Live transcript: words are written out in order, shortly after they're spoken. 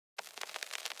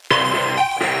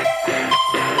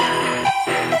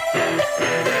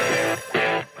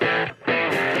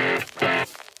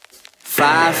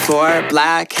5'4",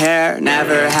 black hair,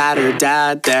 never had her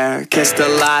dad there. Kissed a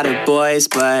lot of boys,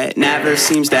 but never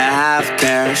seems to have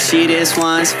care. She just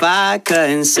wants vodka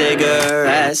and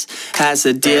cigarettes. Has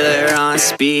a dealer on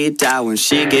speed dial when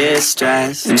she gets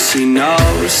stressed. And she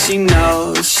knows, she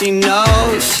knows, she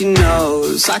knows, she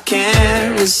knows I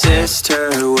can't resist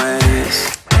her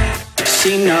ways.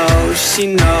 She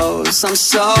knows I'm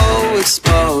so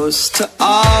exposed to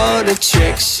all the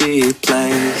tricks she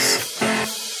plays.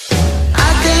 I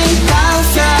think I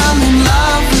fell in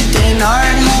love with an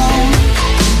art home.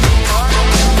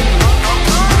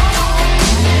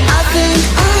 I think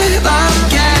I love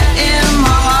getting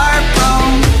my heart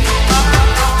broke.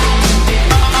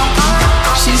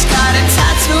 She's got a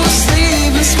tattoo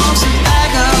sleeve and smokes a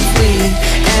bag of weed,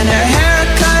 and her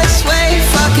haircut's way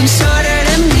fucking shorter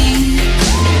than me.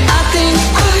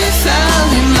 Fell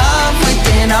in love with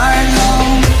an art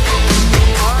home.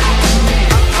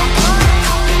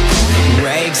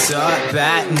 Wakes up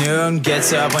at noon,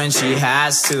 gets up when she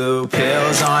has to.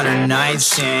 Pills on her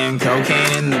nightstand,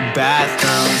 cocaine in the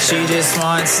bathroom. She just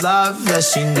wants love that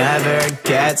she never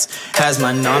gets. Has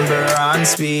my number on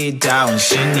speed dial when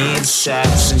she needs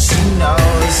sex. And she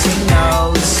knows, she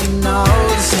knows, she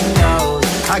knows, she knows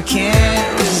I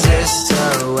can't resist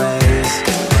her ways.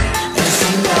 And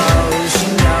she knows, she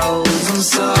knows I'm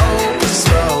so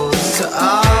exposed to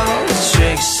all the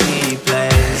tricks she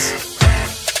plays.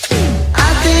 I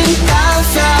think I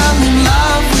fell in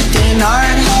love with an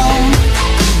art home.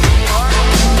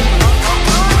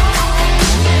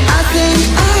 I think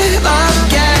I love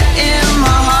getting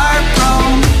my heart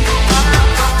broke.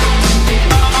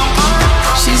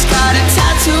 She's got a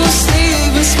tattoo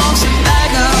sleeve and smokes a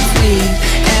bag of weed,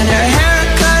 and her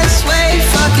haircut's way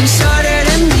fucking shorter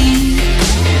than me.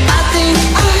 I think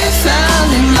I fell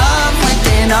in love with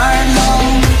an art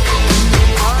home.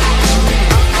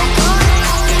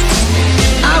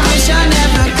 I wish I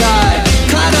never got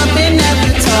caught up and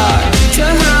never talked to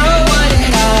her. Or what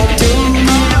did I do?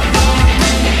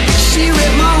 She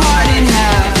ripped my heart in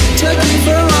half, took me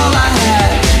for all I had.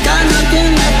 Got nothing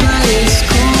left but it's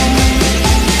cool.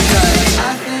 'Cause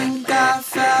I think I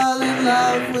fell in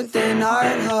love with an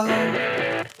art home.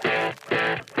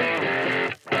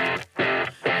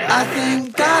 I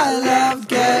think I